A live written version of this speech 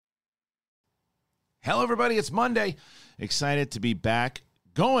Hello, everybody. It's Monday. Excited to be back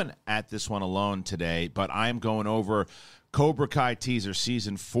going at this one alone today, but I'm going over Cobra Kai teaser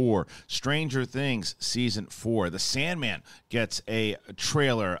season 4, Stranger Things season 4. The Sandman gets a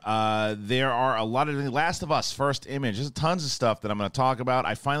trailer. There are a lot of The Last of Us first image. There's tons of stuff that I'm going to talk about.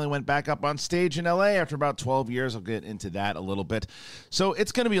 I finally went back up on stage in LA after about 12 years. I'll get into that a little bit. So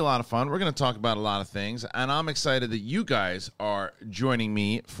it's going to be a lot of fun. We're going to talk about a lot of things, and I'm excited that you guys are joining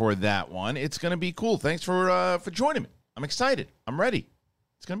me for that one. It's going to be cool. Thanks for joining me. I'm excited. I'm ready.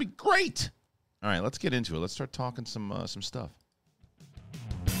 It's going to be great. All right, let's get into it. Let's start talking some stuff.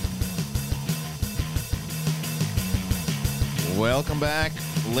 Welcome back,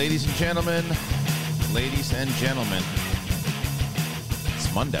 ladies and gentlemen. Ladies and gentlemen,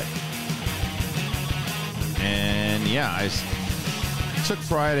 it's Monday. And yeah, I took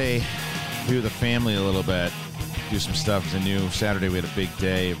Friday to be with the family a little bit, do some stuff. Because I knew Saturday we had a big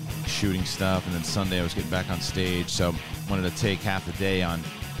day of shooting stuff, and then Sunday I was getting back on stage. So I wanted to take half the day on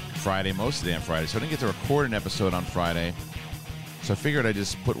Friday, most of the day on Friday, so I didn't get to record an episode on Friday, so I figured I'd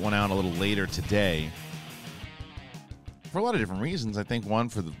just put one out a little later today for a lot of different reasons. I think one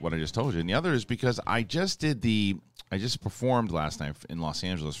for what I just told you, and the other is because I just performed last night in Los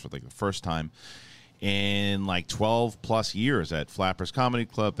Angeles for like the first time in like 12 plus years at Flappers Comedy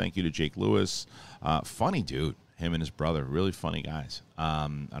Club. Thank you to Jake Lewis. Funny dude. Him and his brother, really funny guys. I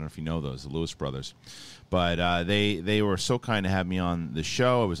don't know if you know those, the Lewis brothers, but they were so kind to have me on the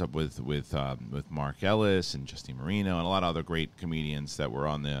show. I was up with Mark Ellis and Justine Marino and a lot of other great comedians that were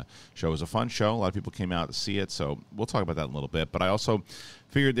on the show. It was a fun show. A lot of people came out to see it, so we'll talk about that in a little bit. But I also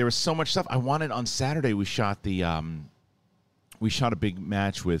figured there was so much stuff I wanted. On Saturday, we shot a big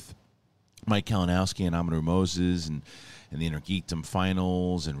match with Mike Kalinowski and Amadou Moses and the Inner Geekdom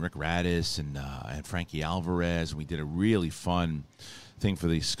finals, and Rick Radis and Frankie Alvarez. We did a really fun thing for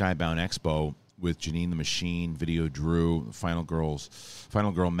the Skybound Expo with Janine the Machine, Video Drew, Final Girl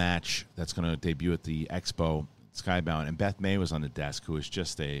match that's going to debut at the Expo Skybound, and Beth May was on the desk, who is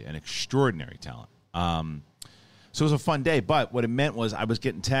just an extraordinary talent. So it was a fun day, but what it meant was I was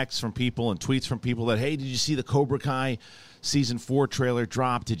getting texts from people and tweets from people that, hey, did you see the Cobra Kai Season 4 trailer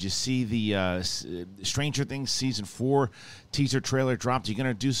drop? Did you see the Stranger Things Season 4 teaser trailer dropped? Are you going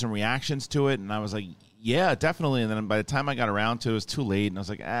to do some reactions to it? And I was like, yeah, definitely. And then by the time I got around to it, it was too late. And I was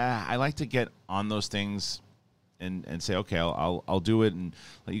like, I like to get on those things and say, okay, I'll do it and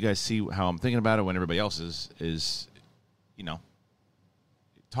let you guys see how I'm thinking about it when everybody else is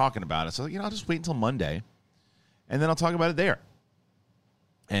talking about it. So, I'll just wait until Monday. And then I'll talk about it there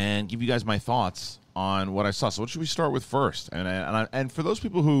and give you guys my thoughts on what I saw. So what should we start with first? And for those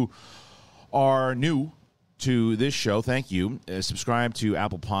people who are new to this show, thank you. Subscribe to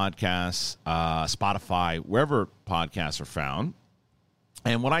Apple Podcasts, Spotify, wherever podcasts are found.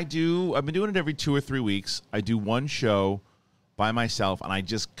 And what I do, I've been doing it every 2 or 3 weeks. I do one show by myself, and I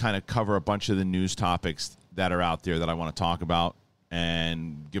just kind of cover a bunch of the news topics that are out there that I want to talk about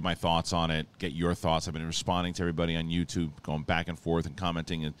and give my thoughts on it, get your thoughts. I've been responding to everybody on YouTube, going back and forth and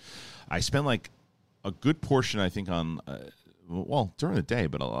commenting. And I spend like a good portion, I think, on, during the day,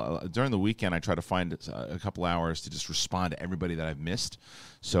 but during the weekend, I try to find a couple hours to just respond to everybody that I've missed.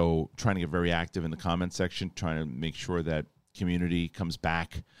 So trying to get very active in the comment section, trying to make sure that community comes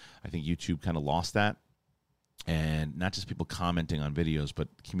back. I think YouTube kind of lost that. And not just people commenting on videos, but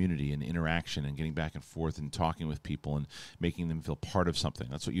community and interaction and getting back and forth and talking with people and making them feel part of something.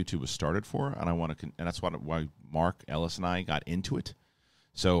 That's what YouTube was started for, and and that's why Mark Ellis and I got into it.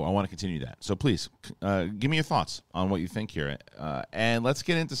 So I want to continue that. So please, give me your thoughts on what you think here, and let's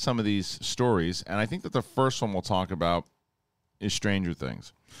get into some of these stories. And I think that the first one we'll talk about is Stranger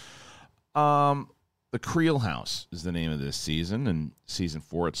Things. The Creel House is the name of this season, and season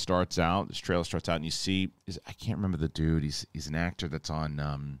 4, this trailer starts out, and you see, I can't remember the dude, he's an actor that's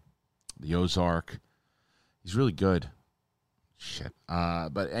on the Ozark. He's really good. Shit.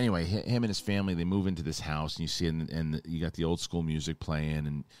 But anyway, him and his family, they move into this house, and you see, and you got the old school music playing,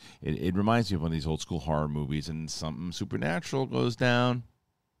 and it reminds me of one of these old school horror movies, and something supernatural goes down,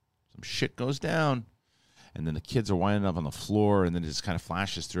 some shit goes down. And then the kids are winding up on the floor, and then it just kind of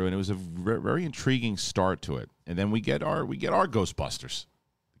flashes through. And it was a very intriguing start to it. And then we get our Ghostbusters,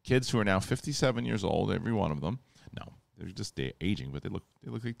 the kids who are now 57 years old, every one of them. No, they're just aging, but they look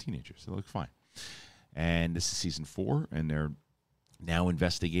like teenagers. They look fine. And this is season 4, and they're now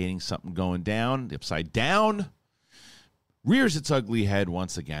investigating something going down. The Upside Down rears its ugly head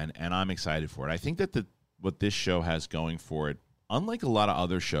once again, and I'm excited for it. I think that what this show has going for it, unlike a lot of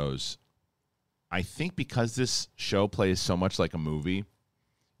other shows, I think because this show plays so much like a movie,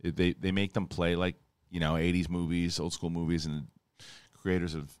 they make them play like, 80s movies, old school movies, and the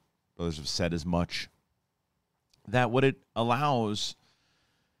creators of others have said as much, that what it allows,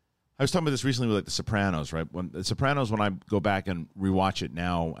 I was talking about this recently with like The Sopranos, right? When The Sopranos, when I go back and rewatch it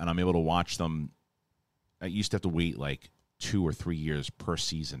now and I'm able to watch them, I used to have to wait like 2 or 3 years per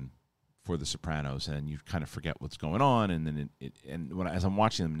season for The Sopranos, and you kind of forget what's going on. And then as I'm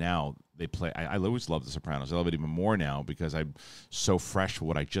watching them now, they play. I always love The Sopranos. I love it even more now because I'm so fresh for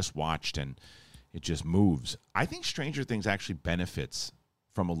what I just watched, and it just moves. I think Stranger Things actually benefits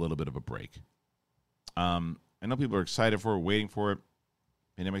from a little bit of a break. I know people are excited for it, waiting for it.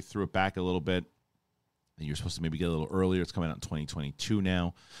 Pandemic threw it back a little bit. And you're supposed to maybe get a little earlier. It's coming out in 2022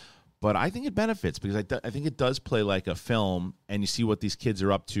 now. But I think it benefits because I think it does play like a film, and you see what these kids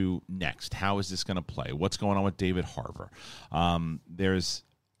are up to next. How is this going to play? What's going on with David Harbour? There's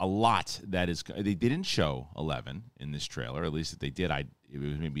a lot that is. They didn't show 11 in this trailer. At least if they did, it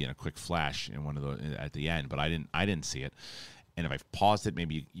was maybe in a quick flash in one of the at the end. But I didn't see it. And if I've paused it,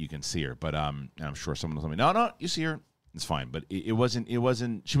 maybe you can see her. But and I'm sure someone will tell me, no, you see her. It's fine. But it wasn't.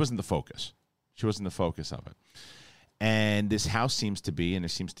 She wasn't the focus. She wasn't the focus of it. And this house seems to be, and there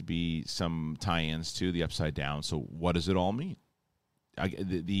seems to be some tie-ins to the Upside Down. So what does it all mean?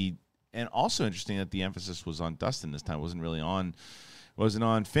 And also interesting that the emphasis was on Dustin this time. It wasn't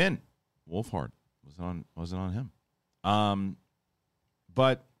on Finn Wolfhard. Wasn't on him.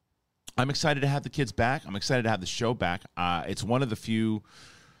 But I'm excited to have the kids back. I'm excited to have the show back. It's one of the few.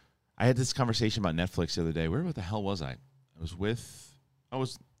 I had this conversation about Netflix the other day. Where the hell was I? I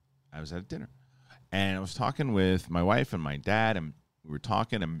was at dinner. And I was talking with my wife and my dad, and we were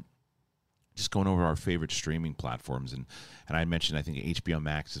talking and just going over our favorite streaming platforms. And I mentioned, I think HBO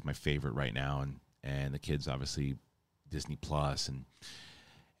Max is my favorite right now, and the kids obviously Disney Plus, and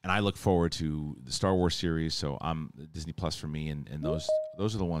I look forward to the Star Wars series. So Disney Plus for me, and those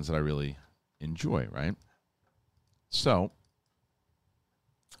are the ones that I really enjoy, right? So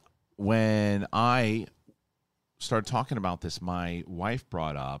when I started talking about this, my wife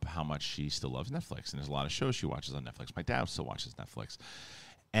brought up how much she still loves Netflix, and there's a lot of shows she watches on Netflix. My dad still watches Netflix.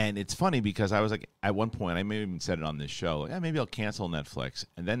 And it's funny because I was like, at one point, I may have even said it on this show, like, maybe I'll cancel Netflix.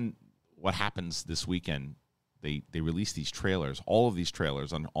 And then what happens this weekend, they release these trailers, all of these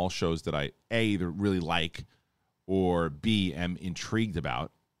trailers on all shows that I, A, either really like, or B, am intrigued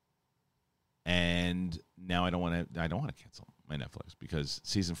about. And now I don't want to cancel my Netflix because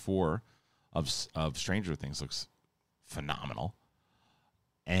season 4 of Stranger Things looks phenomenal,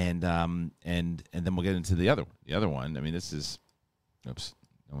 and then we'll get into the other one. The other one, I mean, this is, oops,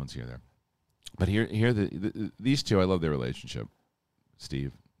 no one's here there, but here these two, I love their relationship.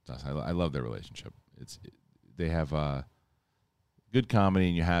 Steve, I love their relationship. They have good comedy,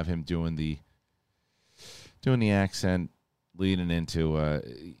 and you have him doing the accent, leading into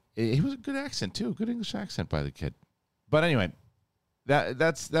it was a good accent too, good English accent by the kid. But anyway,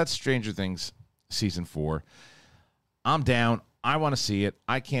 that's Stranger Things season 4. I'm down. I want to see it.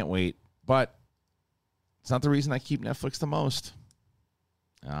 I can't wait. But it's not the reason I keep Netflix the most.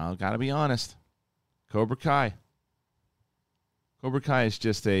 I've got to be honest. Cobra Kai. Cobra Kai is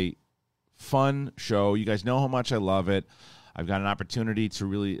just a fun show. You guys know how much I love it. I've got an opportunity to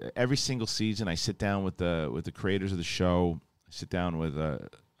really, every single season, I sit down with the creators of the show. I've sat down with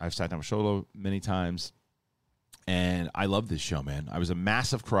Sholo many times. And I love this show, man. I was a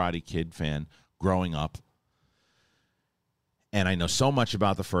massive Karate Kid fan growing up. And I know so much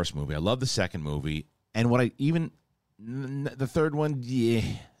about the first movie. I love the second movie. And the third one, yeah.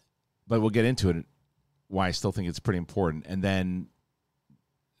 But we'll get into it, why I still think it's pretty important. And then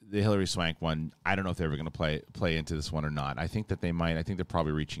the Hilary Swank one, I don't know if they're ever going to play into this one or not. I think that they might. I think they're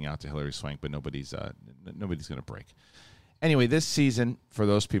probably reaching out to Hilary Swank, but nobody's going to break. Anyway, this season, for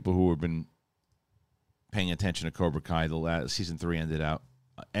those people who have been paying attention to Cobra Kai, season 3 ended up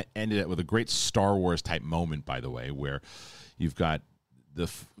with a great Star Wars type moment, by the way, where you've got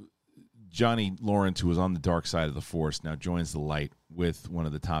Johnny Lawrence, who was on the dark side of the Force, now joins the light with one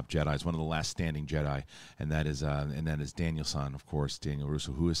of the top Jedis, one of the last standing Jedi, and that is Daniel-san, of course, Daniel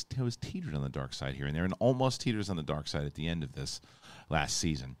Russo, who was teetered on the dark side here and there, and almost teeters on the dark side at the end of this last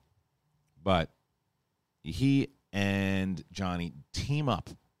season. But he and Johnny team up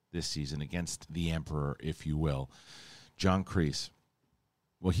this season against the Emperor, if you will, John Kreese.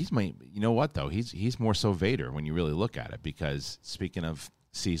 Well, you know what, though? He's more so Vader when you really look at it, because speaking of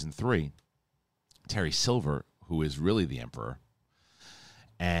season 3, Terry Silver, who is really the Emperor,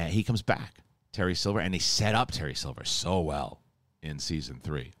 and he comes back, Terry Silver, and they set up Terry Silver so well in season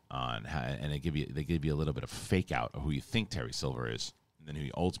 3 and they give you a little bit of fake out of who you think Terry Silver is, and then who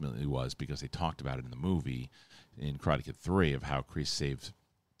he ultimately was, because they talked about it in the movie in Karate Kid 3 of how Kreese saved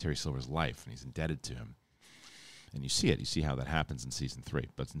Terry Silver's life, and he's indebted to him. And you see it. You see how that happens in season 3.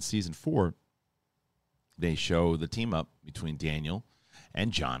 But in season 4, they show the team up between Daniel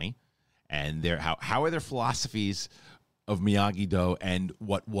and Johnny, and how are their philosophies of Miyagi-Do and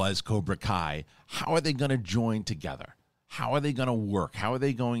what was Cobra Kai, how are they going to join together? How are they going to work? How are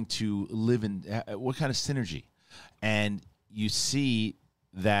they going to live in what kind of synergy? And you see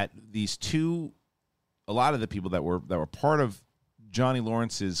that these two, a lot of the people that were part of Johnny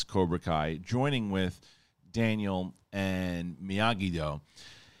Lawrence's Cobra Kai joining with Daniel and Miyagi-Do,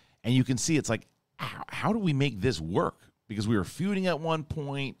 and you can see it's like, how do we make this work? Because we were feuding at one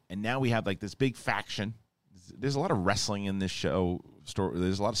point, and now we have like this big faction. There's a lot of wrestling in this show.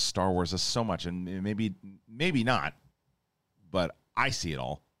 There's a lot of Star Wars. There's so much, and maybe not, but I see it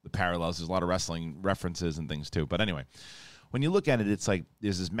all. The parallels. There's a lot of wrestling references and things too. But anyway, when you look at it, it's like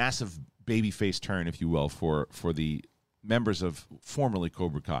there's this massive babyface turn, if you will, for the members of formerly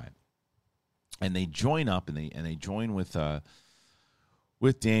Cobra Kai, and they join up and they join with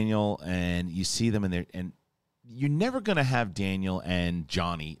Daniel, and you see them and you're never going to have Daniel and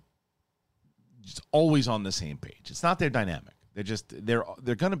Johnny just always on the same page. It's not their dynamic.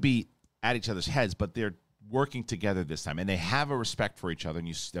 They're going to be at each other's heads, but they're working together this time, and they have a respect for each other, and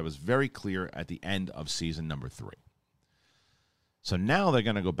that was very clear at the end of season number 3. So now they're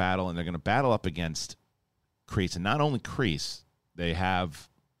going to go battle, and they're going to battle up against Kreese, and not only Kreese, they have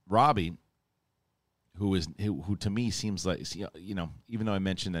Robbie, who to me seems like, even though I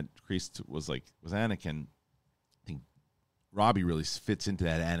mentioned that Kreese was Anakin, I think Robbie really fits into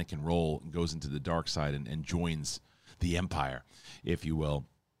that Anakin role and goes into the dark side and joins the Empire, if you will.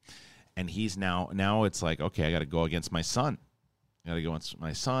 And he's now it's like, okay, I got to go against my son. I got to go against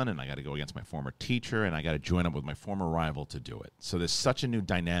my son, and I got to go against my former teacher, and I got to join up with my former rival to do it. So there's such a new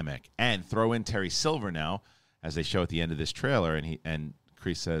dynamic. And throw in Terry Silver now, as they show at the end of this trailer, and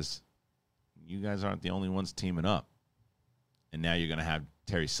Kreese says, you guys aren't the only ones teaming up. And now you're going to have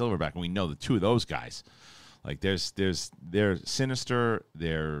Terry Silver back. And we know the two of those guys. Like, they're sinister.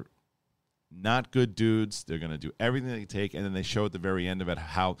 They're not good dudes. They're going to do everything they take. And then they show at the very end of it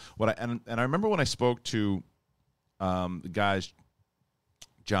and I remember when I spoke to the guys,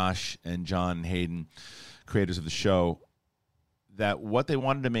 Josh and John and Hayden, creators of the show, that what they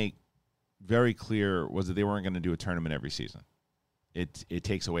wanted to make very clear was that they weren't going to do a tournament every season. It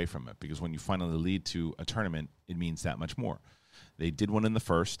takes away from it, because when you finally lead to a tournament, it means that much more. They did one in the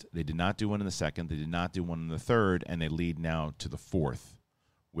first. They did not do one in the second. They did not do one in the third, and they lead now to the fourth,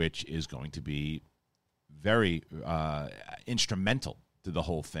 which is going to be very instrumental to the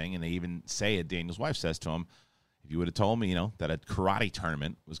whole thing. And they even say it, Daniel's wife says to him, if you would have told me, that a karate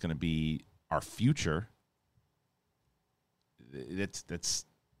tournament was going to be our future, this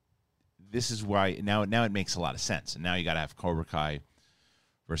is why now it makes a lot of sense. And now you got to have Cobra Kai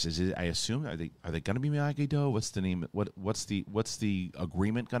versus, I assume, are they going to be Miyagi-Do? What's the name? What's the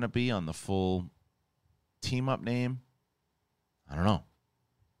agreement going to be on the full team up name? I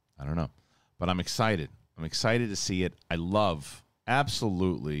don't know. But I'm excited. I'm excited to see it. I love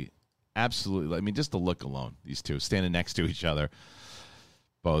absolutely. I mean, just the look alone, these two standing next to each other,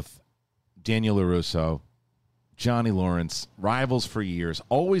 both Daniel LaRusso, Johnny Lawrence, rivals for years,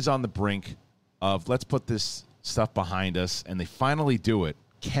 always on the brink of let's put this stuff behind us, and they finally do it.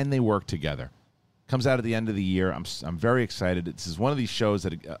 Can they work together? Comes out at the end of the year. I'm very excited. This is one of these shows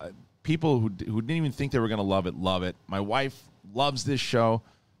that people who didn't even think they were going to love it. My wife loves this show.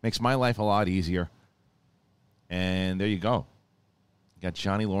 Makes my life a lot easier. And there you go. You got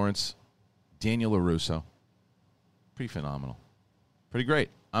Johnny Lawrence, Daniel LaRusso. Pretty phenomenal. Pretty great.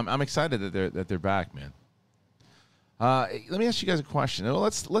 I'm excited that they're back, man. Let me ask you guys a question.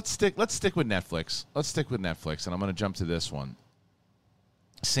 Let's stick with Netflix. Let's stick with Netflix, and I'm going to jump to this one.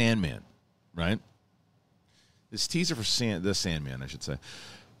 Sandman, right? This teaser for the Sandman, I should say,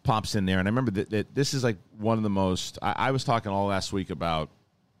 pops in there, and I remember that this is like one of the most. I was talking all last week about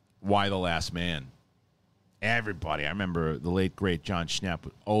Why the Last Man. Everybody, I remember the late great John Schnapp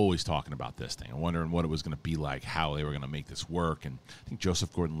always talking about this thing and wondering what it was going to be like, how they were going to make this work. And I think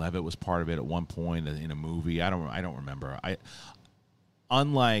Joseph Gordon-Levitt was part of it at one point in a movie. I don't remember.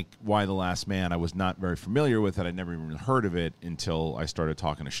 Unlike Why the Last Man, I was not very familiar with it. I'd never even heard of it until I started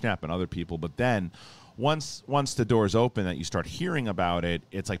talking to Schnapp and other people. But then once the doors open that you start hearing about it,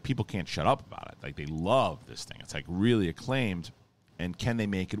 it's like people can't shut up about it. Like, they love this thing. It's like really acclaimed. And can they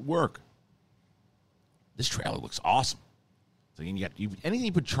make it work? This trailer looks awesome. So anything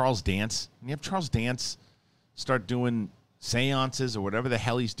you put Charles Dance, and you have Charles Dance start doing seances or whatever the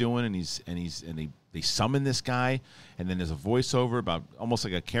hell he's doing, and they summon this guy, and then there's a voiceover about almost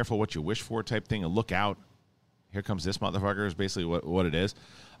like a careful what you wish for type thing, a look out. Here comes this motherfucker is basically what it is.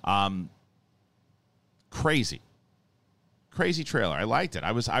 Crazy. Crazy trailer. I liked it.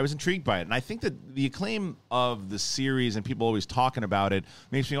 I was intrigued by it. And I think that the acclaim of the series and people always talking about it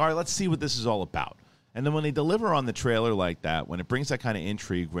makes me, all right, let's see what this is all about. And then when they deliver on the trailer like that, when it brings that kind of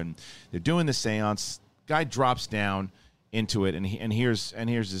intrigue, when they're doing the seance, guy drops down into it, and here's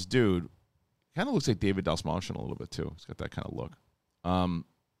this dude. Kind of looks like David Dalsmoshin a little bit too. He's got that kind of look.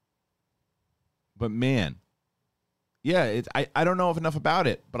 But man, yeah, I don't know enough about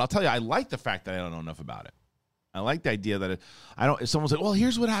it, but I'll tell you, I like the fact that I don't know enough about it. I like the idea that if someone's like, well,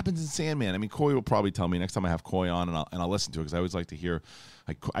 here's what happens in Sandman. I mean, Coy will probably tell me next time I have Coy on, and I'll listen to it because I always like to hear.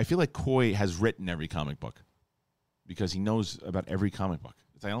 I feel like Coy has written every comic book because he knows about every comic book.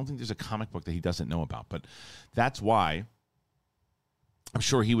 I don't think there's a comic book that he doesn't know about, but that's why I'm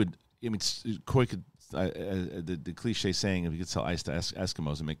sure he would. I mean, Coy could the cliche saying, if he could sell ice to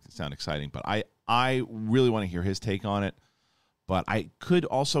Eskimos and make it sound exciting. But I really want to hear his take on it. But I could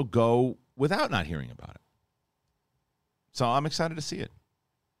also go without not hearing about it. So I'm excited to see it.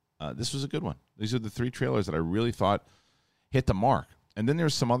 This was a good one. These are the 3 trailers that I really thought hit the mark. And then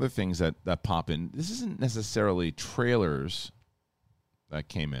there's some other things that pop in. This isn't necessarily trailers that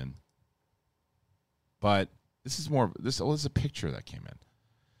came in, but this is more this is a picture that came in.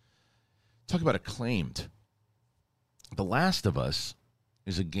 Talk about acclaimed. The Last of Us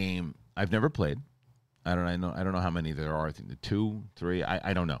is a game I've never played. I don't know how many there are. I think the 2, 3.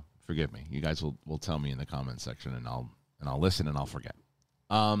 I don't know. Forgive me. You guys will tell me in the comments section, and I'll listen and I'll forget.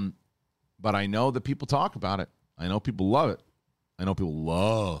 But I know that people talk about it. I know people love it. I know people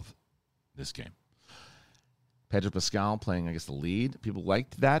love this game. Pedro Pascal playing, I guess, the lead. People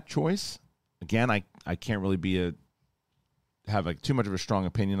liked that choice. Again, I can't really have too much of a strong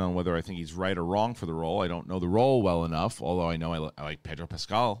opinion on whether I think he's right or wrong for the role. I don't know the role well enough, although I know I like Pedro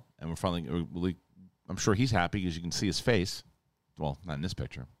Pascal, and I'm sure he's happy because you can see his face. Well, not in this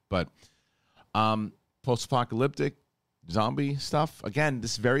picture, but post-apocalyptic zombie stuff. Again,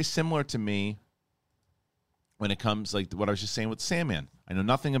 this is very similar to me when it comes like what I was just saying with Sandman. I know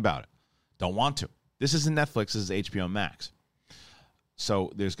nothing about it. Don't want to. This isn't Netflix. This is HBO Max.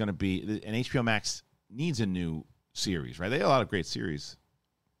 So there's going to be, and HBO Max needs a new series, right? They have a lot of great series,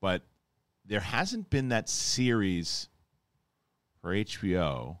 but there hasn't been that series for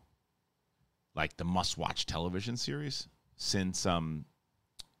HBO, like the must-watch television series, since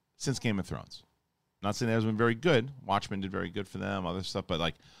Game of Thrones. Not saying that has been very good. Watchmen did very good for them, other stuff, but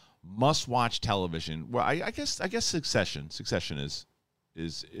like must-watch television. Well, I guess Succession. Succession is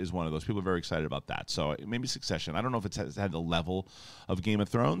one of those. People are very excited about that. So maybe Succession. I don't know if it's had the level of Game of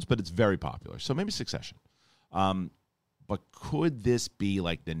Thrones, but it's very popular. So maybe Succession. But could this be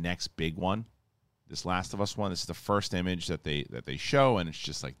like the next big one? This Last of Us one. This is the first image that they show, and it's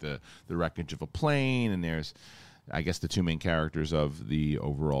just like the wreckage of a plane, and there's, I guess, the 2 main characters of the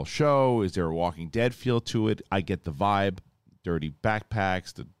overall show. Is there a Walking Dead feel to it? I get the vibe. Dirty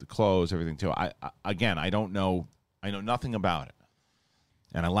backpacks, the clothes, everything too. I don't know. I know nothing about it,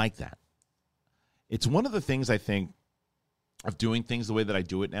 and I like that. It's one of the things I think of doing things the way that I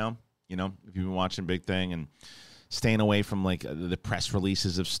do it now. You know, if you've been watching Big Thing and staying away from like the press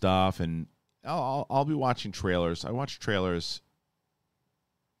releases of stuff, and I'll be watching trailers. I watch trailers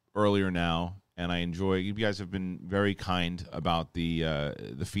earlier now, and I enjoy. You guys have been very kind about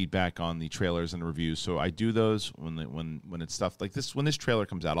the feedback on the trailers and the reviews. So I do those when it's stuff like this. When this trailer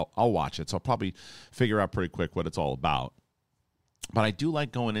comes out, I'll watch it. So I'll probably figure out pretty quick what it's all about. But I do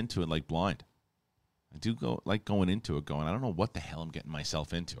like going into it like blind. I do like going into it going, I don't know what the hell I'm getting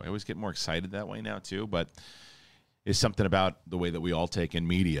myself into. I always get more excited that way now too, but it's something about the way that we all take in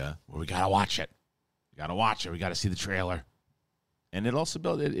media where we got to watch it. We got to watch it. We got to see the trailer. And it also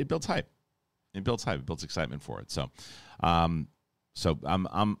builds hype. It builds hype. It builds excitement for it. So I'm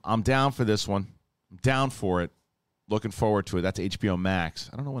down for this one. I'm down for it. Looking forward to it. That's HBO Max.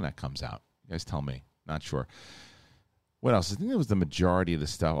 I don't know when that comes out. You guys tell me. Not sure. What else? I think that was the majority of the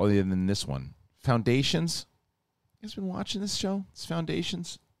stuff. Other than this one. Foundations. You guys been watching this show? It's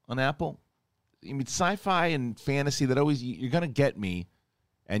Foundations on Apple. I mean, sci-fi and fantasy that always, you're going to get me.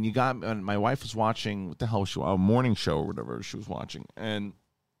 And my wife was watching, what the hell was she, a morning show or whatever she was watching. And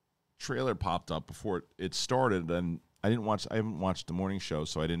trailer popped up before it started. And I haven't watched the morning show,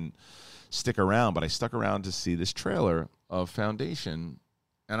 so I didn't stick around. But I stuck around to see this trailer of Foundation.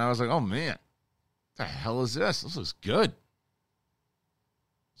 And I was like, oh, man, what the hell is this? This looks good.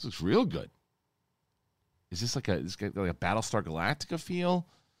 This looks real good. Is this like a Battlestar Galactica feel?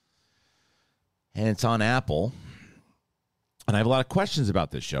 And it's on Apple. And I have a lot of questions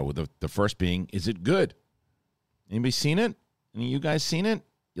about this show. With the first being, is it good? Anybody seen it? Any of you guys seen it?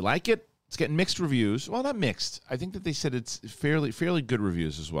 You like it? It's getting mixed reviews. Well, not mixed. I think that they said it's fairly good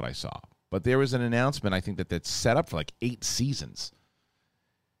reviews is what I saw. But there was an announcement, I think, that's set up for like 8 seasons.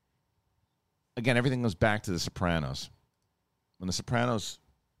 Again, everything goes back to The Sopranos. When The Sopranos,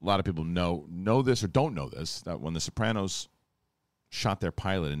 a lot of people know this or don't know this, that when The Sopranos shot their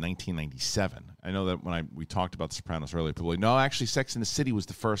pilot in 1997, I know that when we talked about The Sopranos earlier, people were like, no, actually Sex and the City was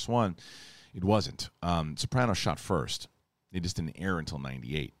the first one. It wasn't. Sopranos shot first. They just didn't air until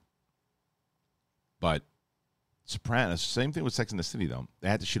 98. But Sopranos, same thing with Sex and the City, though. They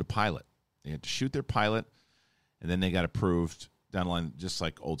had to shoot a pilot. They had to shoot their pilot, and then they got approved down the line, just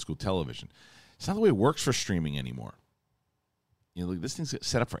like old school television. It's not the way it works for streaming anymore. You know, like this thing's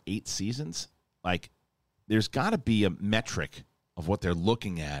set up for 8 seasons. Like, there's got to be a metric of what they're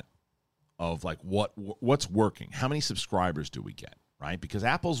looking at, of like what's working. How many subscribers do we get, right? Because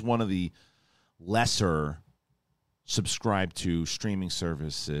Apple's one of the lesser subscribed to streaming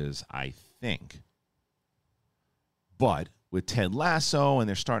services, I think. But with Ted Lasso, and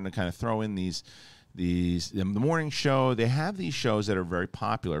they're starting to kind of throw in the morning show, they have these shows that are very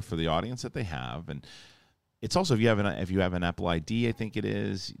popular for the audience that they have. And it's also, if you have an Apple ID, I think it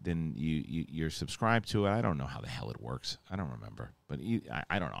is, then you're subscribed to it. I don't know how the hell it works. I don't remember. But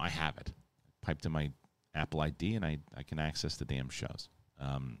I don't know. I have it piped in my Apple ID, and I can access the damn shows.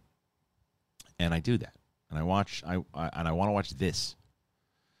 And I do that. And I watch, and I want to watch this.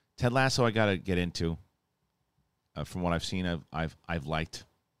 Ted Lasso I got to get into. From what I've seen, I've liked,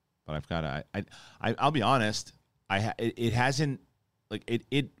 but I've got to. I'll be honest. It hasn't, like,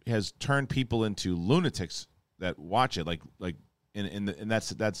 it has turned people into lunatics that watch it. And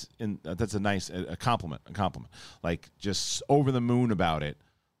that's a nice compliment. Like, just over the moon about it,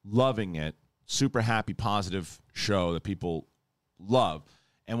 loving it, super happy, positive show that people love.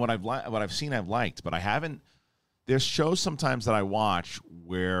 And what I've seen, I've liked, but I haven't. There's shows sometimes that I watch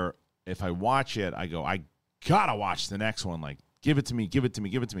where if I watch it, I go, I gotta watch the next one. Like, give it to me.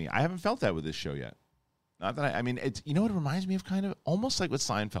 I haven't felt that with this show yet. Not that I mean, it's, you know what it reminds me of, kind of almost like with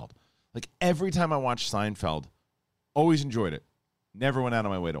Seinfeld. Like, every time I watch Seinfeld, always enjoyed it. Never went out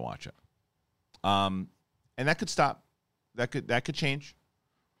of my way to watch it. And that could stop. That could change.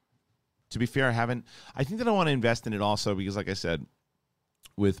 To be fair, I think that I want to invest in it also because, like I said,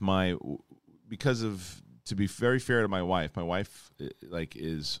 to be very fair to my wife,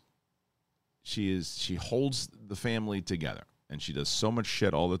 she holds the family together, and she does so much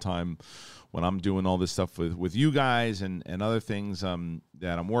shit all the time when I'm doing all this stuff with you guys and other things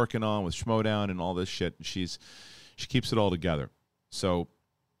that I'm working on with Schmodown and all this shit. She keeps it all together. So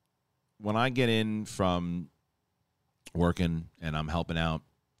when I get in from working and I'm helping out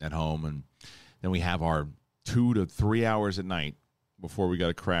at home, and then we have our 2 to 3 hours at night before we got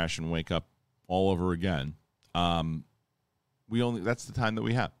to crash and wake up all over again, that's the time that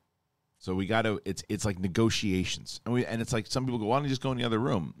we have. So we got to. It's like negotiations, and it's like some people go, "Why don't you just go in the other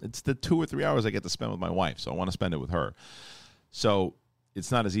room?" It's the 2 or 3 hours I get to spend with my wife, so I want to spend it with her. So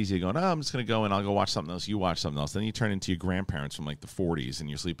it's not as easy going, "Oh, I'm just going to go and I'll go watch something else." You watch something else, then you turn into your grandparents from like the 40s, and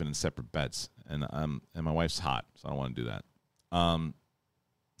you're sleeping in separate beds. And my wife's hot, so I don't want to do that. Not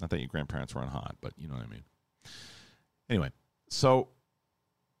that your grandparents weren't hot, but you know what I mean. Anyway, so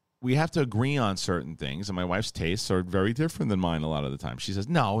we have to agree on certain things, and my wife's tastes are very different than mine a lot of the time. She says,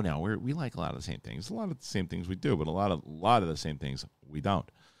 no, we like a lot of the same things. A lot of the same things we do, but a lot of the same things we don't.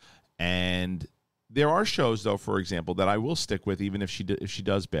 And there are shows, though, for example, that I will stick with even if she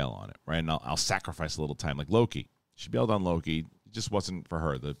does bail on it, right? And I'll sacrifice a little time, like Loki. She bailed on Loki. It just wasn't for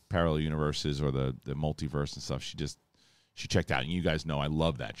her, the parallel universes or the multiverse and stuff. She checked out, and you guys know I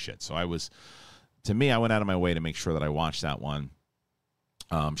love that shit. So I went out of my way to make sure that I watched that one.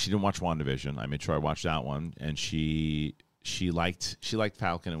 She didn't watch WandaVision. I made sure I watched that one, and she liked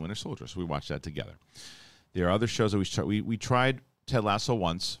Falcon and Winter Soldier, so we watched that together. There are other shows that we tried Ted Lasso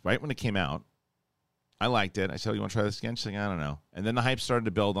once, right when it came out. I liked it. I said, "You want to try this again?" She's like, "I don't know." And then the hype started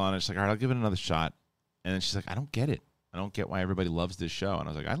to build on it. She's like, "All right, I'll give it another shot." And then she's like, "I don't get it. I don't get why everybody loves this show." And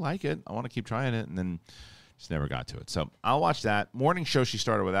I was like, "I like it. I want to keep trying it." And then just never got to it. So I'll watch that. Morning show, she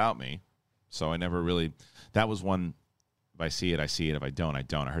started without me, so I never really. That was one. If I see it, I see it. If I don't, I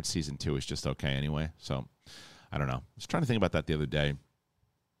don't. I heard season 2 is just okay anyway. So I don't know. I was trying to think about that the other day.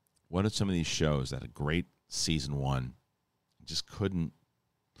 What are some of these shows that had a great season 1? Just couldn't.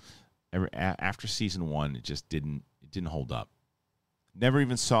 After season 1, it just didn't hold up. Never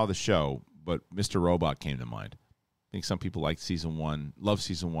even saw the show, but Mr. Robot came to mind. I think some people liked season 1, loved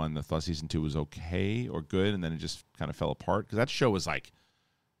season 1. They thought season 2 was okay or good, and then it just kind of fell apart because that show was like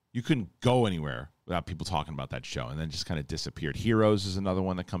you couldn't go anywhere without people talking about that show, and then it just kind of disappeared. Heroes is another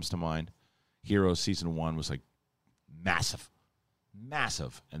one that comes to mind. Heroes season 1 was like massive,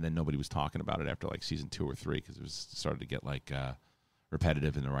 and then nobody was talking about it after like season 2 or 3 because it started to get like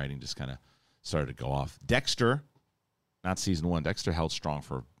repetitive and the writing just kind of started to go off. Dexter, not season 1. Dexter held strong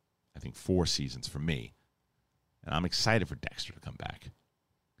for, I think, 4 seasons for me. And I'm excited for Dexter to come back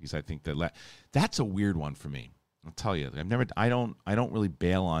because I think that that's a weird one for me. I'll tell you, I don't really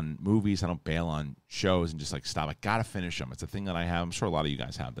bail on movies. I don't bail on shows and just like stop. I gotta finish them. It's a thing that I have. I'm sure a lot of you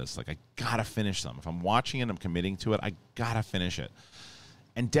guys have this. Like I gotta finish them. If I'm watching it, I'm committing to it. I gotta finish it.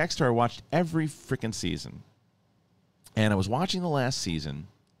 And Dexter, I watched every freaking season. And I was watching the last season.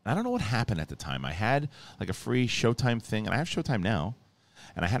 I don't know what happened at the time. I had like a free Showtime thing, and I have Showtime now.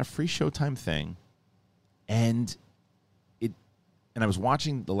 And I had a free Showtime thing, and I was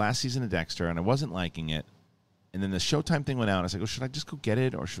watching the last season of Dexter, and I wasn't liking it. And then the Showtime thing went out. And I was like, oh, should I just go get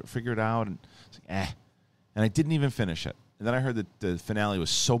it or should I figure it out? And I was like, eh. And I didn't even finish it. And then I heard that the finale was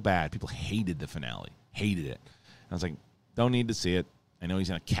so bad. People hated the finale. Hated it. And I was like, don't need to see it. I know he's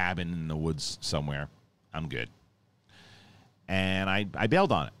in a cabin in the woods somewhere. I'm good. And I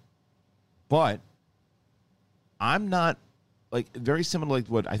bailed on it. But I'm not, like, very similar to like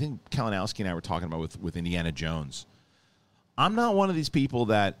what I think Kalinowski and I were talking about with Indiana Jones. I'm not one of these people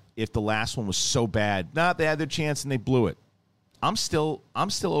that if the last one was so bad, they had their chance and they blew it. I'm still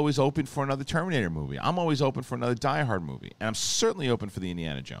always open for another Terminator movie. I'm always open for another Die Hard movie. And I'm certainly open for the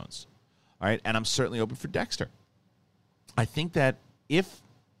Indiana Jones. All right? And I'm certainly open for Dexter. I think that if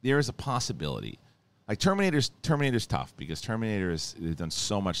there is a possibility, like Terminator's tough because Terminator has done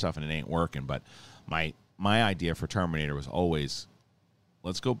so much stuff and it ain't working. But my idea for Terminator was always,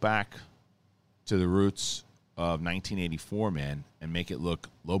 let's go back to the roots of 1984, man, and make it look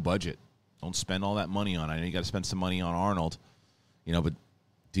low budget. Don't spend all that money on it. I know you got to spend some money on Arnold, but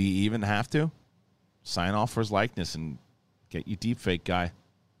do you even have to? Sign off for his likeness and get you deepfake guy,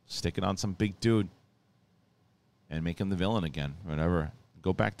 stick it on some big dude, and make him the villain again. Whatever.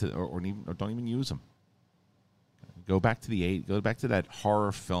 Go back to or don't even use him. Go back to go back to that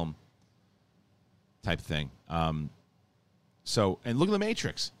horror film type thing. So and look at the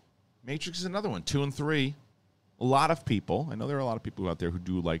Matrix. Matrix is another one. 2 and 3. A lot of people, I know there are a lot of people out there who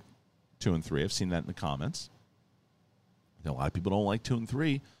do like 2 and 3. I've seen that in the comments. A lot of people don't like 2 and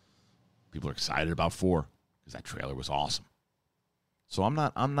 3. People are excited about 4 because that trailer was awesome. So I'm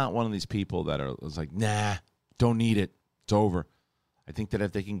not one of these people that are like, nah, don't need it. It's over. I think that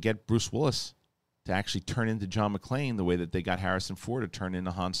if they can get Bruce Willis to actually turn into John McClane the way that they got Harrison Ford to turn into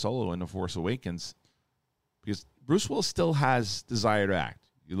Han Solo in The Force Awakens, because Bruce Willis still has desire to act.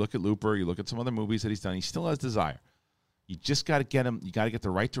 You look at Looper, you look at some other movies that he's done, he still has desire. You just got to get him, you got to get the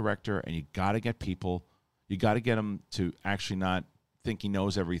right director, and you got to get people, you got to get him to actually not think he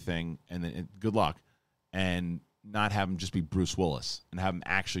knows everything, and then good luck, and not have him just be Bruce Willis, and have him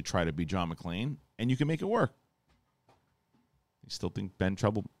actually try to be John McClane, and you can make it work. You still think Ben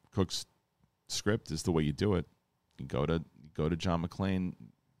Troublecook's script is the way you do it. You go to John McClane,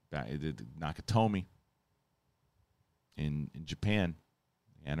 Nakatomi in Japan.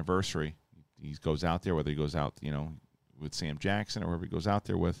 Anniversary. He goes out there, whether he goes out, with Sam Jackson or whoever he goes out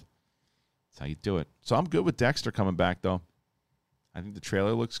there with. That's how you do it. So I'm good with Dexter coming back, though. I think the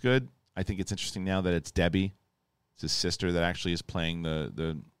trailer looks good. I think it's interesting now that it's Debbie, it's his sister, that actually is playing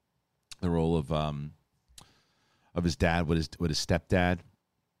the role of his dad, what his stepdad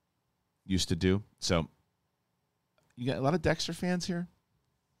used to do. So you got a lot of Dexter fans here.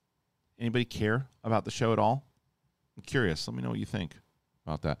 Anybody care about the show at all? I'm curious. Let me know what you think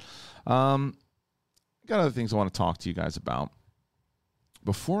about that. I got other things I want to talk to you guys about.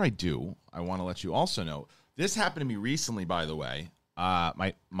 Before I do, I want to let you also know, this happened to me recently, by the way.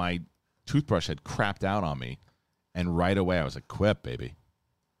 My toothbrush had crapped out on me, and right away I was like, Quip, baby.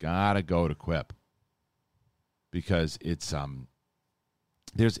 Gotta go to Quip. Because it's I don't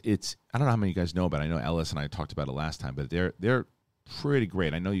know how many of you guys know about it. I know Ellis and I talked about it last time, but they're pretty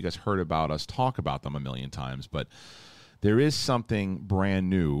great. I know you guys heard about us talk about them a million times, but there is something brand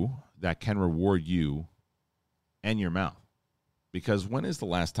new that can reward you and your mouth. Because when is the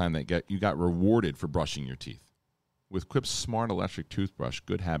last time that you got rewarded for brushing your teeth? With Quip's smart electric toothbrush,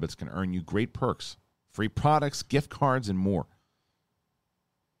 good habits can earn you great perks, free products, gift cards, and more.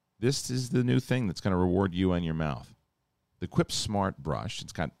 This is the new thing that's going to reward you and your mouth. The Quip Smart Brush,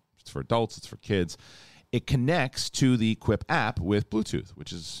 it's for adults, it's for kids. It connects to the Quip app with Bluetooth,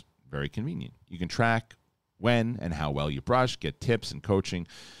 which is very convenient. You can track when and how well you brush, get tips and coaching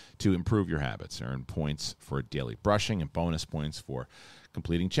to improve your habits, earn points for daily brushing and bonus points for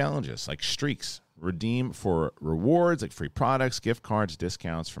completing challenges like streaks. Redeem for rewards like free products, gift cards,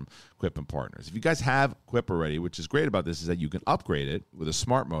 discounts from Quip and partners. If you guys have Quip already, which is great about this is that you can upgrade it with a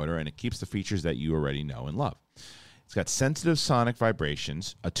smart motor, and it keeps the features that you already know and love. It's got sensitive sonic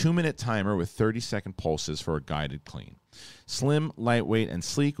vibrations, a 2-minute timer with 30-second pulses for a guided clean. Slim, lightweight, and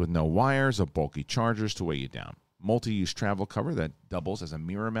sleek with no wires or bulky chargers to weigh you down. Multi-use travel cover that doubles as a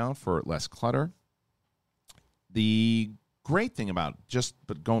mirror mount for less clutter. The great thing about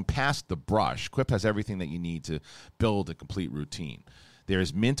but going past the brush, Quip has everything that you need to build a complete routine.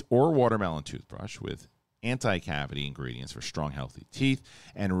 There's mint or watermelon toothbrush with anti-cavity ingredients for strong, healthy teeth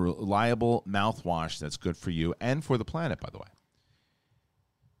and reliable mouthwash that's good for you and for the planet, by the way.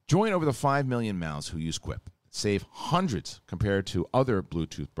 Join over the 5 million mouths who use Quip. Save hundreds compared to other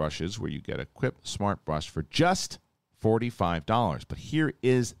Bluetooth brushes where you get a Quip Smart Brush for just $45. But here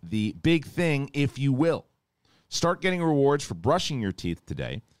is the big thing, if you will. Start getting rewards for brushing your teeth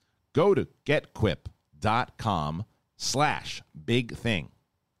today. Go to getquip.com/bigthing.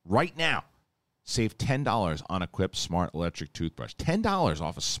 Right now, save $10 on a Quip Smart Electric Toothbrush. $10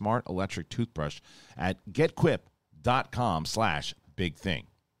 off a smart electric toothbrush at getquip.com/bigthing.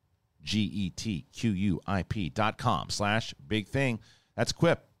 GETQUIP.com/bigthing. That's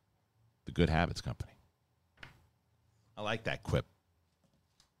Quip, the Good Habits Company. I like that Quip.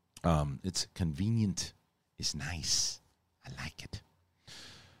 It's convenient. It's nice. I like it.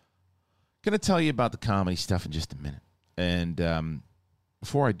 Going to tell you about the comedy stuff in just a minute. And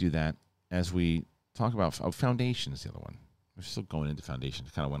before I do that, as we talk about Foundation is the other one. We're still going into Foundation.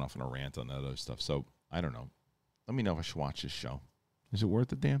 Kind of went off on a rant on that other stuff. So, I don't know. Let me know if I should watch this show. Is it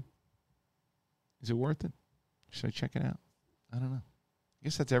worth it, Dan? Is it worth it? Should I check it out? I don't know. I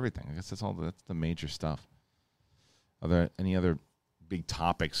guess that's everything. I guess that's the major stuff. Are there any other big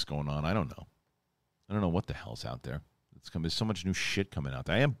topics going on? I don't know. I don't know what the hell's out there. There's so much new shit coming out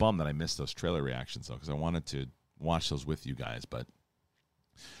there. I am bummed that I missed those trailer reactions, though, because I wanted to watch those with you guys. But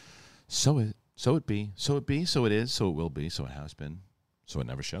so it be. So it be. So it is. So it will be. So it has been. So it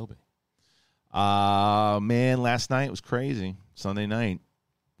never shall be. Man, last night was crazy. Sunday night.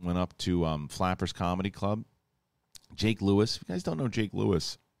 Went up to Flappers Comedy Club. Jake Lewis. If you guys don't know Jake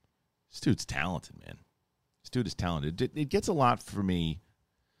Lewis, this dude's talented, man. This dude is talented. It gets a lot for me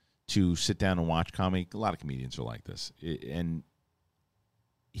to sit down and watch comedy. A lot of comedians are like this. And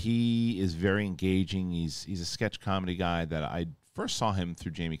he is very engaging. He's a sketch comedy guy that I first saw him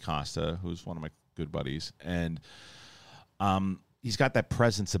through Jamie Costa, who's one of my good buddies. And he's got that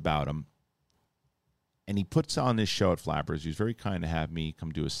presence about him. And he puts on this show at Flappers. He was very kind to have me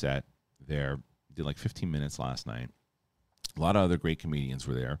come do a set there. Did like 15 minutes last night. A lot of other great comedians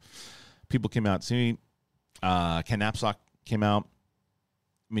were there. People came out to see me. Ken Knapsack came out.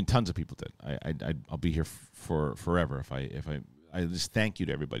 I mean, tons of people did. I'll be here for forever if I just thank you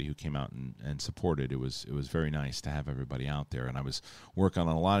to everybody who came out and supported. It was very nice to have everybody out there. And I was working on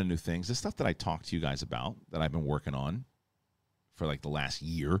a lot of new things. The stuff that I talked to you guys about that I've been working on for like the last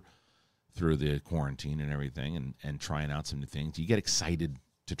year through the quarantine and everything, and trying out some new things. You get excited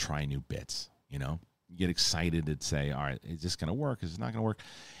to try new bits, you know? You get excited to say, all right, is this going to work? Is it not going to work?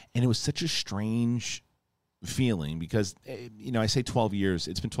 And it was such a strange feeling because, you know, I say 12 years.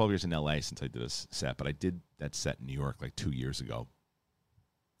 It's been 12 years in L.A. since I did a set, but I did that set in New York like 2 years ago.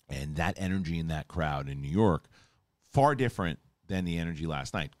 And that energy in that crowd in New York, far different than the energy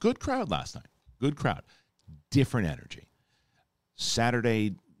last night. Good crowd last night. Good crowd. Different energy.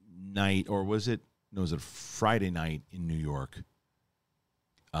 Saturday night, or was it Friday night in New York?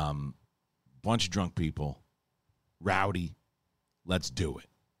 Bunch of drunk people, rowdy. Let's do it,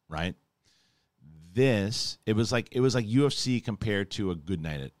 right? It was like UFC compared to a good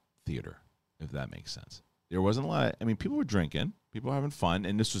night at theater, if that makes sense. There wasn't a lot. People were drinking, people were having fun,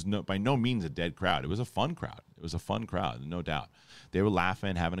 and this was by no means a dead crowd. It was a fun crowd. It was a fun crowd, no doubt. They were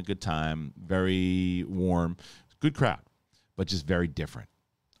laughing, having a good time, very warm, good crowd, but just very different.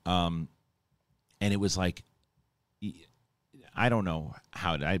 And it was like, I don't know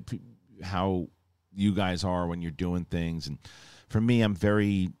how you guys are when you're doing things. And for me,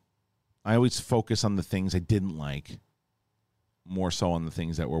 I always focus on the things I didn't like more so on the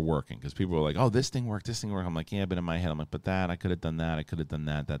things that were working. Because people were like, oh, this thing worked. I'm like, yeah, but in my head, I'm like, but that, I could have done that. I could have done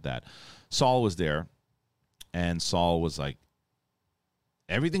that. Saul was there. And Saul was like,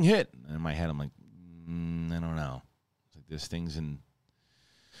 everything hit. And in my head, I'm like, I don't know. It's like there's things in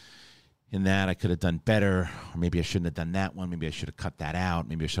that I could have done better, or maybe I shouldn't have done that one. Maybe I should have cut that out.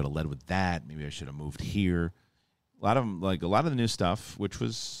 Maybe I should have led with that. Maybe I should have moved here. A lot of the new stuff, which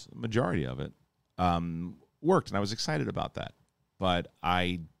was a majority of it, worked, and I was excited about that. But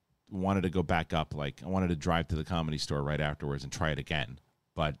I wanted to go back up. Like I wanted to drive to the Comedy Store right afterwards and try it again.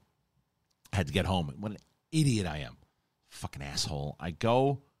 But I had to get home. What an idiot I am. Fucking asshole. I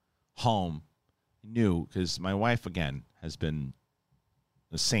go home, new, because my wife, again, has been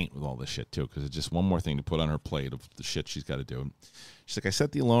a saint with all this shit, too, because it's just one more thing to put on her plate of the shit she's got to do. She's like, I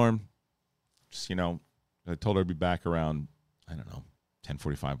set the alarm, just, I told her I'd be back around, I don't know,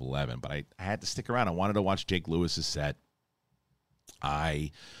 10:45, 11. But I had to stick around. I wanted to watch Jake Lewis's set.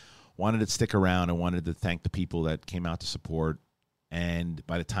 I wanted to stick around. I wanted to thank the people that came out to support. And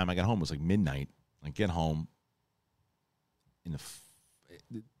by the time I got home, it was like midnight. I get home, in the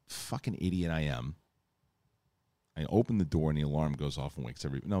fucking idiot I am. I open the door and the alarm goes off and wakes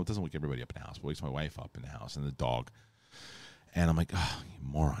it doesn't wake everybody up in the house. It wakes my wife up in the house and the dog. And I'm like, oh, you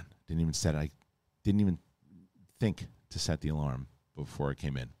moron. Didn't even set it. I didn't even think to set the alarm before I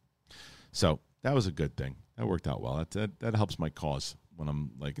came in. So that was a good thing. That worked out well. That helps my cause when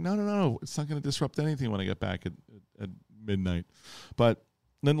I'm like, no, it's not going to disrupt anything when I get back at midnight. But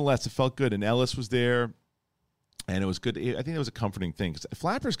nonetheless, it felt good. And Ellis was there, and it was good. I think it was a comforting thing.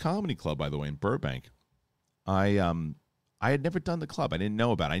 Flappers Comedy Club, by the way, in Burbank, I had never done the club. I didn't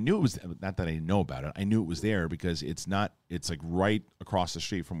know about it. I knew it was, not that I didn't know about it. I knew it was there because it's like right across the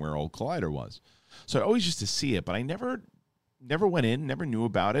street from where Old Collider was. So I always used to see it, but I never went in, never knew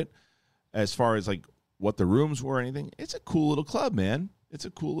about it as far as like what the rooms were or anything. It's a cool little club, man. It's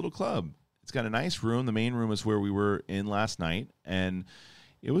a cool little club. It's got a nice room. The main room is where we were in last night, and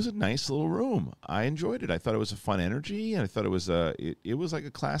it was a nice little room. I enjoyed it. I thought it was a fun energy, and I thought it was like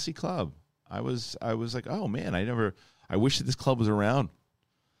a classy club. I was like, oh man, I wish that this club was around.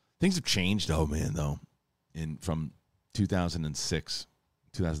 Things have changed, from 2006,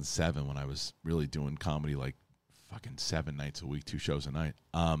 2007, when I was really doing comedy like fucking 7 nights a week, 2 shows a night.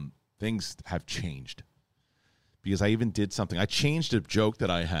 Things have changed because I even did something. I changed a joke that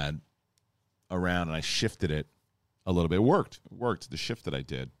I had around and I shifted it a little bit. It worked, the shift that I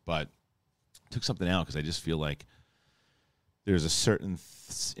did, but took something out because I just feel like there's a certain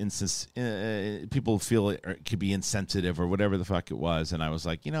instance people feel it could be insensitive or whatever the fuck it was, and I was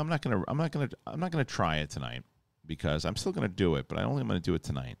like, I'm not gonna try it tonight because I'm still gonna do it, but I'm gonna do it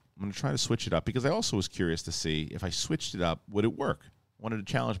tonight. I'm gonna try to switch it up because I also was curious to see if I switched it up, would it work? I wanted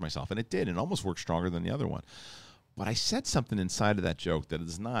to challenge myself, and it did. It almost worked stronger than the other one. But I said something inside of that joke that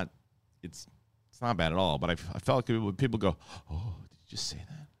is not, it's not bad at all. But I felt like people go, "Oh, did you just say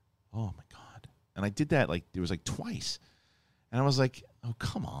that? Oh my god!" And I did that it was like twice. And I was like, oh,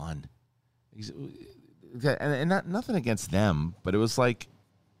 come on. And nothing against them, but it was like,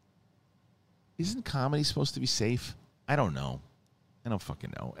 isn't comedy supposed to be safe? I don't know. I don't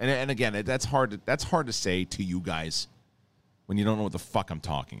fucking know. And again, that's hard to say to you guys when you don't know what the fuck I'm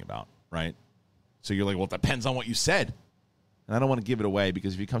talking about, right? So you're like, well, it depends on what you said. And I don't want to give it away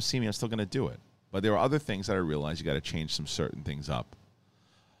because if you come see me, I'm still going to do it. But there are other things that I realize you got to change some certain things up.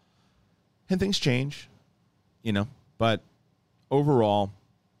 And things change, but overall,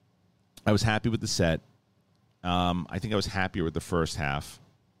 I was happy with the set. I think I was happier with the first half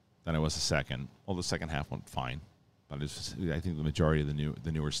than I was the second. Well, the second half went fine, but I think the majority of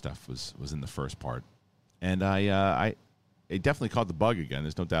the newer stuff was in the first part. And I definitely caught the bug again.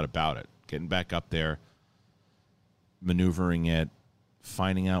 There's no doubt about it. Getting back up there, maneuvering it,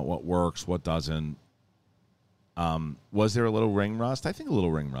 finding out what works, what doesn't. Was there a little ring rust? I think a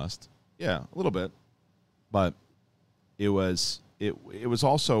little ring rust. Yeah, a little bit, but. It was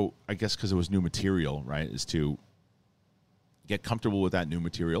also, I guess, because it was new material, right? Is to get comfortable with that new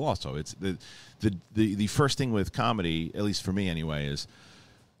material. Also, it's the first thing with comedy, at least for me anyway, is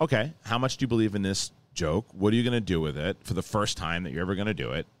okay. How much do you believe in this joke? What are you going to do with it for the first time that you're ever going to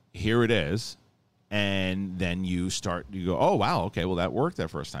do it? Here it is, and then you go, oh wow, okay, well that worked that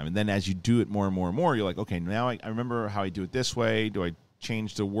first time, and then as you do it more and more and more, you're like, okay, now I remember how I do it this way. Do I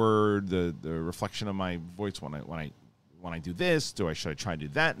change the word, the reflection of my voice when I do this, should I try to do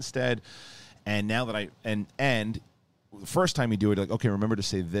that instead? And now that and the first time you do it, like, okay, remember to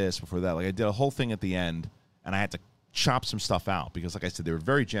say this before that. Like I did a whole thing at the end, and I had to chop some stuff out because, like I said, they were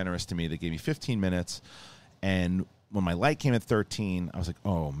very generous to me. They gave me 15 minutes, and when my light came at 13, I was like,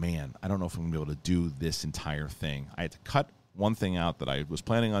 oh man, I don't know if I'm gonna be able to do this entire thing. I had to cut one thing out that I was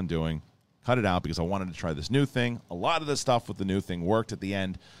planning on doing, cut it out because I wanted to try this new thing. A lot of the stuff with the new thing worked at the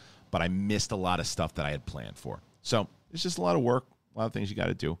end, but I missed a lot of stuff that I had planned for. So it's just a lot of work, a lot of things you got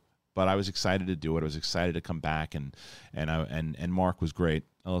to do. But I was excited to do it. I was excited to come back, and Mark was great.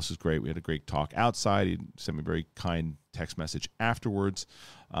 Ellis was great. We had a great talk outside. He sent me a very kind text message afterwards.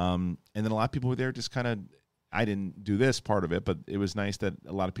 And then a lot of people were there just kind of, I didn't do this part of it, but it was nice that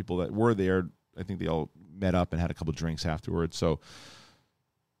a lot of people that were there, I think they all met up and had a couple drinks afterwards. So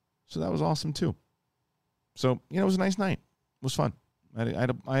that was awesome too. So, it was a nice night. It was fun. I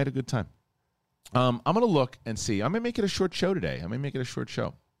had a good time. I'm going to look and see. I'm going to make it a short show today. I'm going to make it a short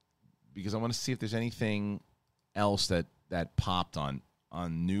show because I want to see if there's anything else that popped on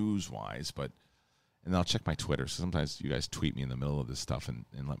news-wise. And then I'll check my Twitter. So sometimes you guys tweet me in the middle of this stuff and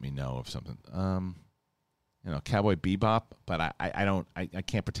let me know of something. Cowboy Bebop, but I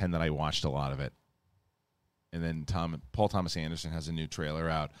can't pretend that I watched a lot of it. And then Paul Thomas Anderson has a new trailer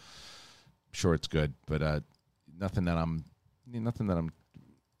out. I'm sure it's good, but nothing that I'm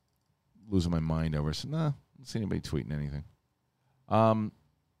losing my mind over. So I don't see anybody tweeting anything. I'm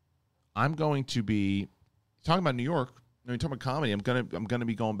going to be talking about New York. When you talk about comedy, I'm gonna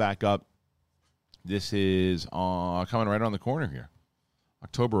be going back up. This is coming right around the corner here,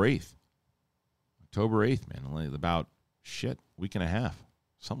 October 8th. October 8th, man. Only about week and a half,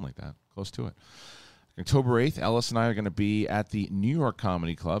 something like that, close to it. October 8th, Ellis and I are going to be at the New York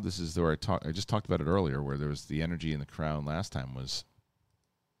Comedy Club. This is where I just talked about it earlier, where there was the energy in the crowd last time was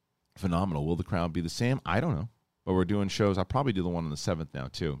phenomenal. Will the crowd be the same? I don't know. But we're doing shows. I'll probably do the one on the 7th now,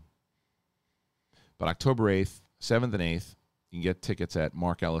 too. But October 8th, 7th and 8th, you can get tickets at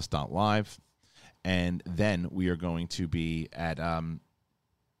markellis.live. And then we are going to be at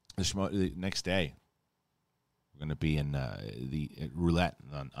the next day. We're going to be in the Roulette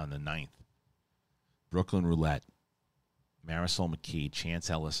on the 9th. Brooklyn Roulette. Marisol McKee, Chance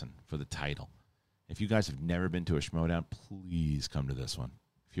Ellison for the title. If you guys have never been to a Schmodown, please come to this one.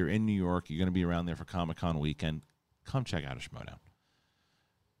 If you're in New York, you're going to be around there for Comic-Con weekend, come check out a Schmodown.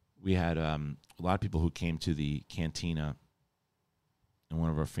 We had a lot of people who came to the Cantina, and one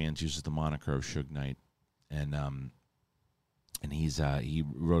of our fans uses the moniker of Suge Knight, and he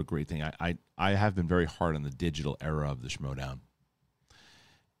wrote a great thing. I have been very hard on the digital era of the Schmodown,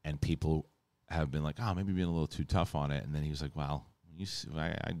 and people have been like, oh, maybe being a little too tough on it, and then he was like, well,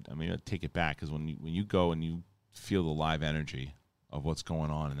 I mean, I'd take it back, because when you go and you feel the live energy of what's going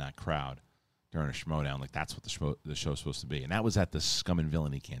on in that crowd during a Schmodown, like that's what the show's supposed to be. And that was at the Scum and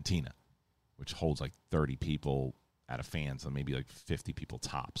Villainy Cantina, which holds like 30 people out of fans, and maybe like 50 people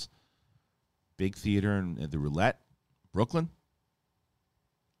tops. Big theater and the Roulette, Brooklyn.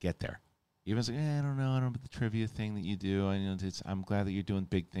 Get there. Even like, I don't know about the trivia thing that you do. I'm glad that you're doing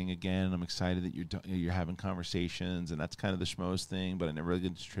big thing again. I'm excited that you're having conversations, and that's kind of the schmoes thing. But I never really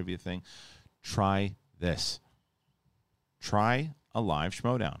did this trivia thing. Try this. Try a live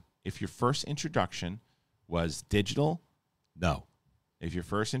Schmodown. If your first introduction was digital, no. If your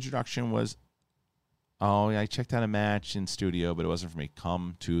first introduction was, oh, yeah, I checked out a match in studio, but it wasn't for me,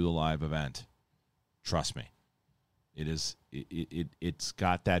 come to the live event. Trust me. It's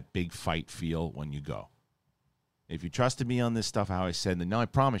got that big fight feel when you go. If you trusted me on this stuff, how I said, no, I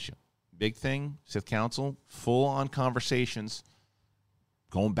promise you. Big thing, Sith Council, full-on conversations,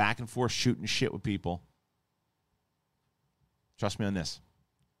 going back and forth, shooting shit with people. Trust me on this.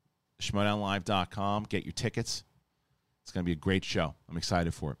 Schmodownlive.com. Get your tickets. It's going to be a great show. I'm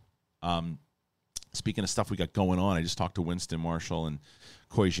excited for it. Speaking of stuff we got going on, I just talked to Winston Marshall and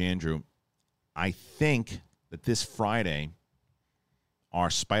Coy Jandrew. I think that this Friday,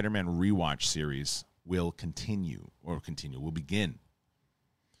 our Spider-Man rewatch series will begin.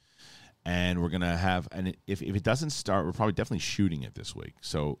 And we're going to have, and if it doesn't start, we're probably definitely shooting it this week.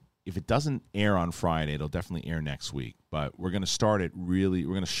 So if it doesn't air on Friday, it'll definitely air next week. But we're going to start it we're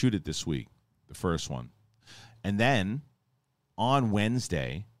going to shoot it this week, the first one. And then on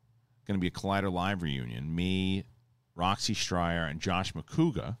Wednesday, going to be a Collider Live reunion. Me, Roxy Stryer, and Josh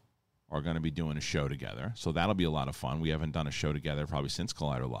McCouga are going to be doing a show together. So that'll be a lot of fun. We haven't done a show together probably since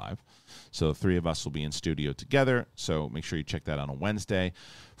Collider Live. So the three of us will be in studio together. So make sure you check that out on Wednesday.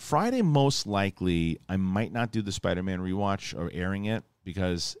 Friday, most likely, I might not do the Spider-Man rewatch or airing it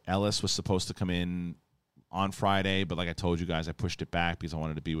because Ellis was supposed to come in on Friday, but like I told you guys, I pushed it back because I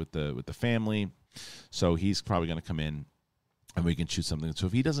wanted to be with the family. So he's probably going to come in and we can shoot something. So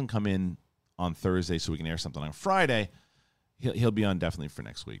if he doesn't come in on Thursday so we can air something on Friday, he'll be on definitely for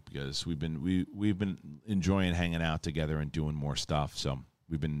next week because we've been enjoying hanging out together and doing more stuff. So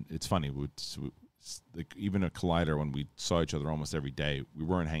it's funny. Like even a Collider, when we saw each other almost every day, we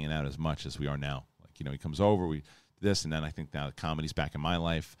weren't hanging out as much as we are now. Like, he comes over, we this, and then I think now the comedy's back in my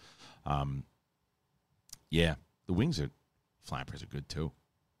life. Yeah, the wings flappers are good too.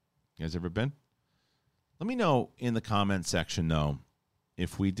 You guys ever been? Let me know in the comment section though,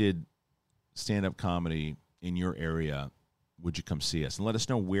 if we did stand-up comedy in your area, would you come see us? And let us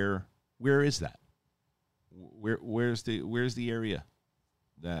know where is that? Where's the area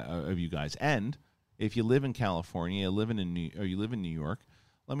of you guys? And if you live in California, you live in New York,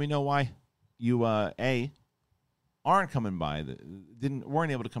 let me know why you aren't coming by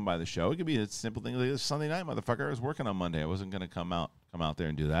weren't able to come by the show. It could be a simple thing like Sunday night, motherfucker. I was working on Monday. I wasn't going to come out there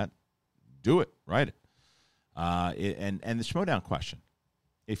and do that. Do it. Write it. And the Schmodown question.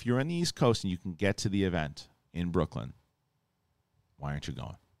 If you're on the East Coast and you can get to the event in Brooklyn, why aren't you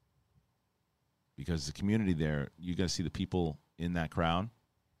going? Because the community there, you got to see the people in that crowd.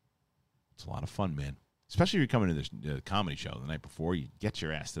 It's a lot of fun, man. Especially if you're coming to the comedy show the night before, you get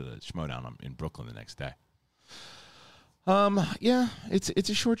your ass to the Schmodown in Brooklyn the next day. Yeah, it's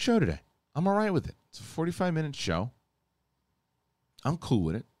a short show today. I'm all right with it. It's a 45-minute show. I'm cool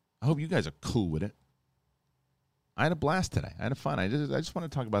with it. I hope you guys are cool with it. I had a blast today. I had fun. I just want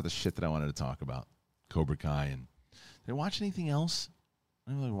to talk about the shit that I wanted to talk about. Cobra Kai. And did I watch anything else?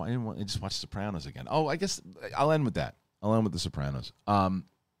 I just watched Sopranos again. Oh, I guess I'll end with that. I'll end with The Sopranos.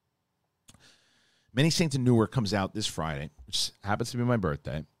 Many Saints in Newark comes out this Friday, which happens to be my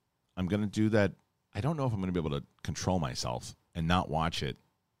birthday. I'm going to do that. I don't know if I'm going to be able to control myself and not watch it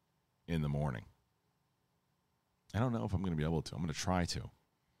in the morning. I don't know if I'm going to be able to. I'm going to try to.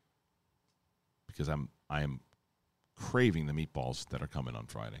 Because I am craving the meatballs that are coming on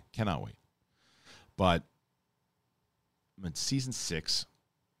Friday. Cannot wait. But I'm in season 6,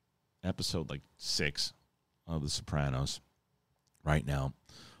 episode 6 of The Sopranos right now.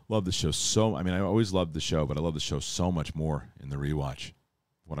 Love the show so. I mean, I always loved the show, but I love the show so much more in the rewatch.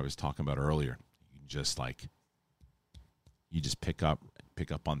 What I was talking about earlier, you just pick up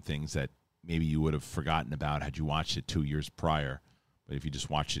on things that maybe you would have forgotten about had you watched it 2 years prior. But if you just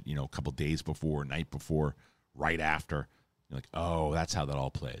watch it, a couple days before, night before, right after, you're like, oh, that's how that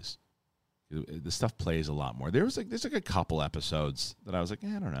all plays. The stuff plays a lot more. There's a couple episodes that I was like,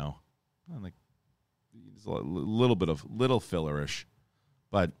 I don't know, there's a little fillerish.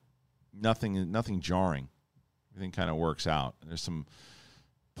 But nothing jarring. Everything kind of works out. There's some...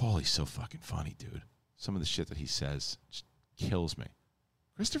 Paulie's so fucking funny, dude. Some of the shit that he says just kills me.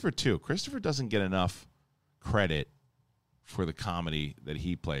 Christopher, too. Christopher doesn't get enough credit for the comedy that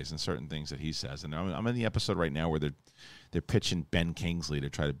he plays and certain things that he says. And I'm in the episode right now where they're pitching Ben Kingsley to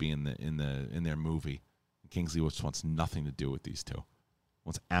try to be in their movie. Kingsley wants nothing to do with these two.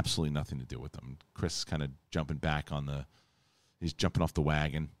 Wants absolutely nothing to do with them. Chris is kind of jumping back on the... He's jumping off the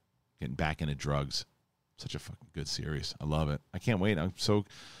wagon, getting back into drugs. Such a fucking good series. I love it. I can't wait. I was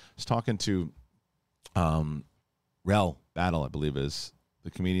talking to Rel Battle, I believe is the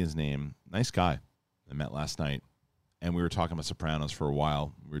comedian's name. Nice guy. I met last night. And we were talking about Sopranos for a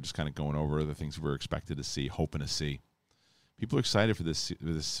while. We were just kind of going over the things we were expected to see, hoping to see. People are excited for this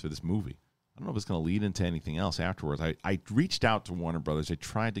movie. I don't know if it's going to lead into anything else afterwards. I reached out to Warner Brothers. I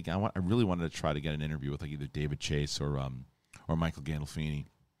really wanted to try to get an interview with either David Chase or Michael Gandolfini.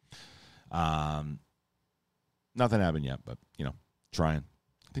 Nothing happened yet, but, trying.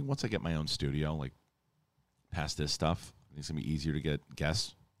 I think once I get my own studio, past this stuff, I think it's going to be easier to get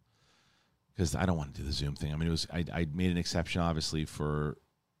guests because I don't want to do the Zoom thing. I mean, I made an exception, obviously, for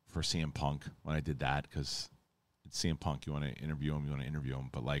CM Punk when I did that because it's CM Punk. You want to interview him.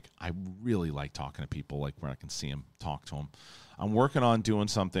 But, I really like talking to people, where I can see him, talk to him. I'm working on doing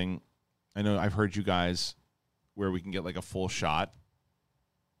something. I know I've heard you guys where we can get a full shot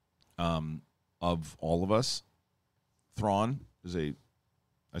of all of us. Thrawn I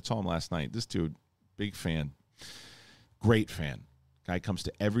saw him last night. This dude, big fan, great fan. Guy comes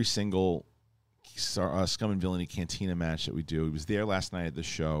to every single Scum and Villainy Cantina match that we do. He was there last night at the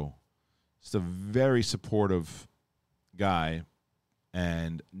show. Just a very supportive guy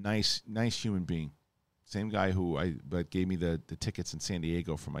and nice human being. Same guy who gave me the tickets in San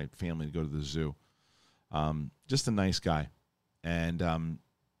Diego for my family to go to the zoo. Just a nice guy. And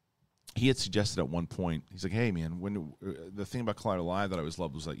he had suggested at one point, he's like, hey, man, when the thing about Collider Live that I always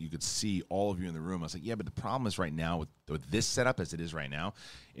loved was you could see all of you in the room. I was like, yeah, but the problem is right now with this setup as it is right now,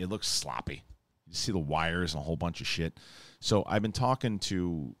 it looks sloppy. You see the wires and a whole bunch of shit. So I've been talking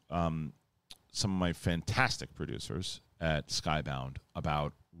to some of my fantastic producers at Skybound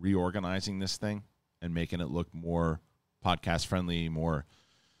about reorganizing this thing and making it look more podcast friendly, more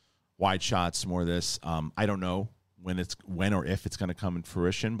wide shots, more this. I don't know when or if it's going to come in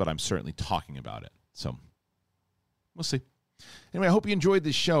fruition, but I'm certainly talking about it. So we'll see. Anyway, I hope you enjoyed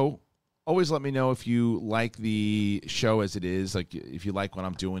this show. Always let me know if you like the show as it is, if you like what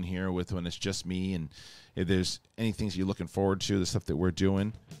I'm doing here with when it's just me, and if there's any things you're looking forward to, the stuff that we're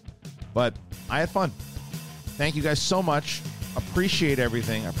doing. But I had fun. Thank you guys so much. Appreciate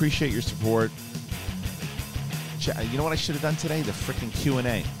everything. I appreciate your support. You know what I should have done today? The freaking Q&A.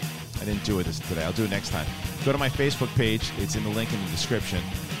 I didn't do it today. I'll do it next time. Go to my Facebook page. It's in the link in the description.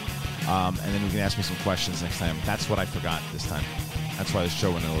 And then you can ask me some questions next time. That's what I forgot this time. That's why the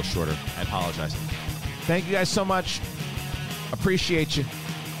show went a little shorter. I apologize. Thank you guys so much. Appreciate you.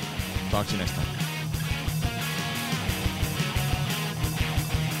 Talk to you next time.